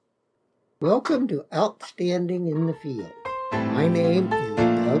Welcome to Outstanding in the Field. My name is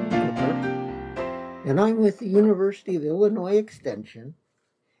Doug Cooper, and I'm with the University of Illinois Extension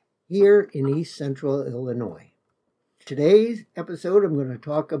here in East Central Illinois. Today's episode, I'm going to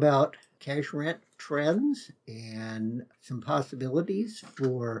talk about cash rent trends and some possibilities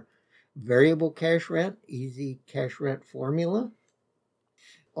for variable cash rent, easy cash rent formula.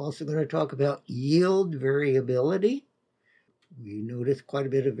 Also going to talk about yield variability. We notice quite a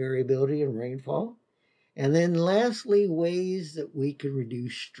bit of variability in rainfall. And then lastly, ways that we can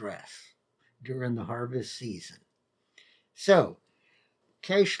reduce stress during the harvest season. So,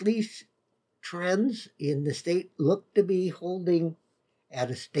 cash lease trends in the state look to be holding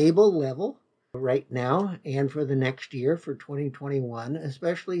at a stable level right now and for the next year, for 2021,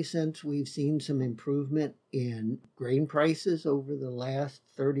 especially since we've seen some improvement in grain prices over the last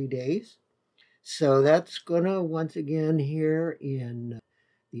 30 days. So that's going to, once again, here in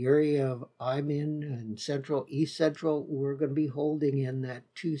the area I'm in East Central, we're going to be holding in that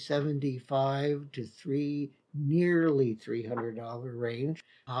 $275 to nearly $300 range,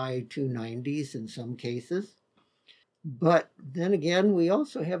 high 290s in some cases. But then again, we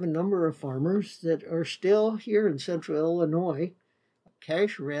also have a number of farmers that are still here in Central Illinois.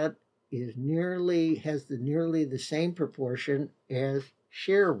 Cash rent has nearly the same proportion as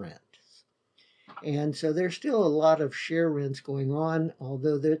share rent. And so there's still a lot of share rents going on,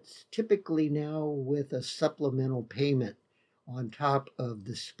 although that's typically now with a supplemental payment on top of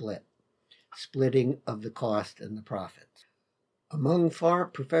the splitting of the cost and the profits. Among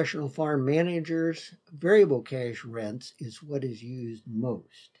professional farm managers, variable cash rents is what is used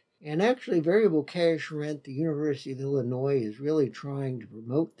most. And actually, variable cash rent, the University of Illinois is really trying to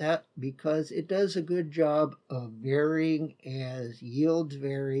promote that because it does a good job of varying as yields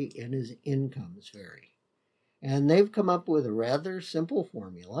vary and as incomes vary. And they've come up with a rather simple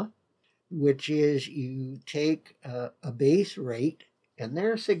formula, which is you take a base rate, and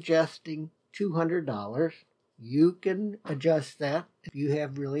they're suggesting $200. You can adjust that. If you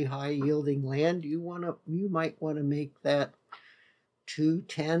have really high yielding land, you might want to make that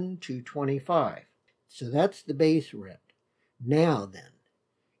 $210, $225. So that's the base rent. Now then,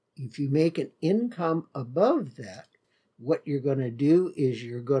 if you make an income above that, what you're going to do is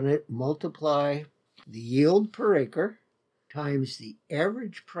you're going to multiply the yield per acre times the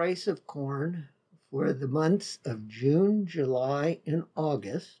average price of corn for the months of June, July, and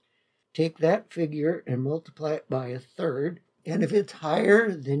August. Take that figure and multiply it by a third. And if it's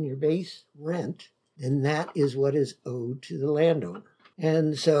higher than your base rent, then that is what is owed to the landowner.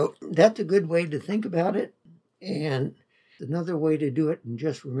 And so that's a good way to think about it. And another way to do it, and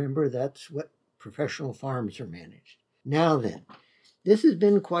just remember that's what professional farms are managed. Now then, this has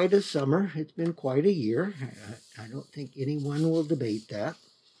been quite a summer. It's been quite a year. I don't think anyone will debate that.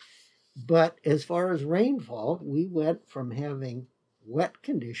 But as far as rainfall, we went from having wet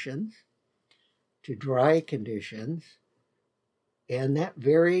conditions to dry conditions, and that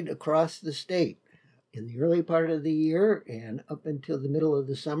varied across the state. In the early part of the year and up until the middle of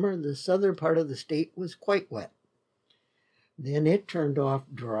the summer, the southern part of the state was quite wet. Then it turned off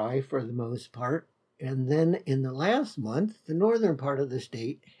dry for the most part. And then in the last month, the northern part of the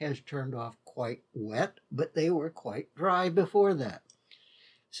state has turned off quite wet, but they were quite dry before that.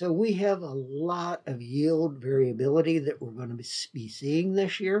 So we have a lot of yield variability that we're going to be seeing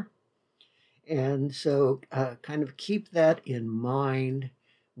this year. And so kind of keep that in mind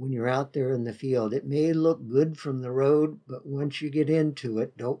when you're out there in the field. It may look good from the road, but once you get into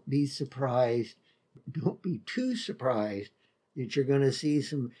it, don't be surprised. Don't be too surprised that you're going to see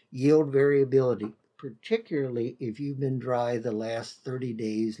some yield variability, particularly if you've been dry the last 30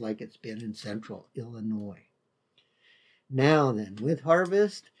 days like it's been in Central Illinois. Now then, with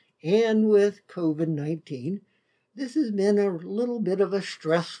harvest and with COVID-19, this has been a little bit of a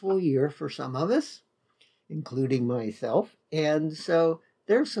stressful year for some of us, including myself. And so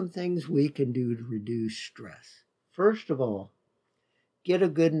there's some things we can do to reduce stress. First of all, get a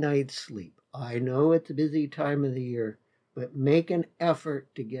good night's sleep. I know it's a busy time of the year, but make an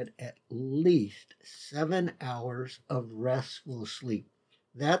effort to get at least 7 hours of restful sleep.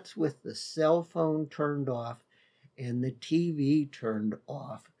 That's with the cell phone turned off and the TV turned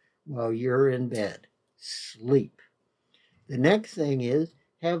off while you're in bed. Sleep. The next thing is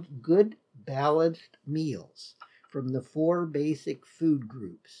have good balanced meals from the 4 basic food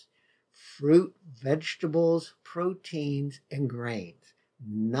groups: fruit, vegetables, proteins, and grains,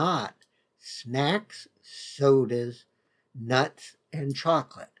 not snacks, sodas, nuts, and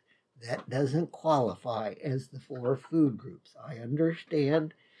chocolate. That doesn't qualify as the 4 food groups. I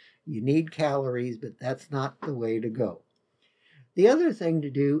understand you need calories, but that's not the way to go. The other thing to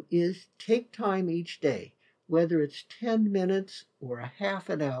do is take time each day, whether it's 10 minutes or a half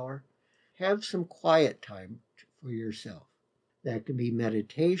an hour, have some quiet time for yourself. That can be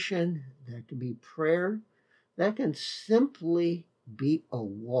meditation, that can be prayer, that can simply be a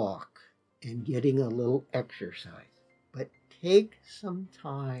walk and getting a little exercise. But take some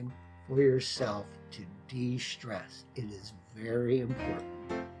time for yourself to de-stress. It is very important.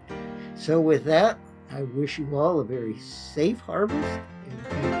 So with that, I wish you all a very safe harvest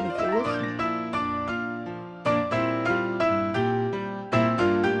and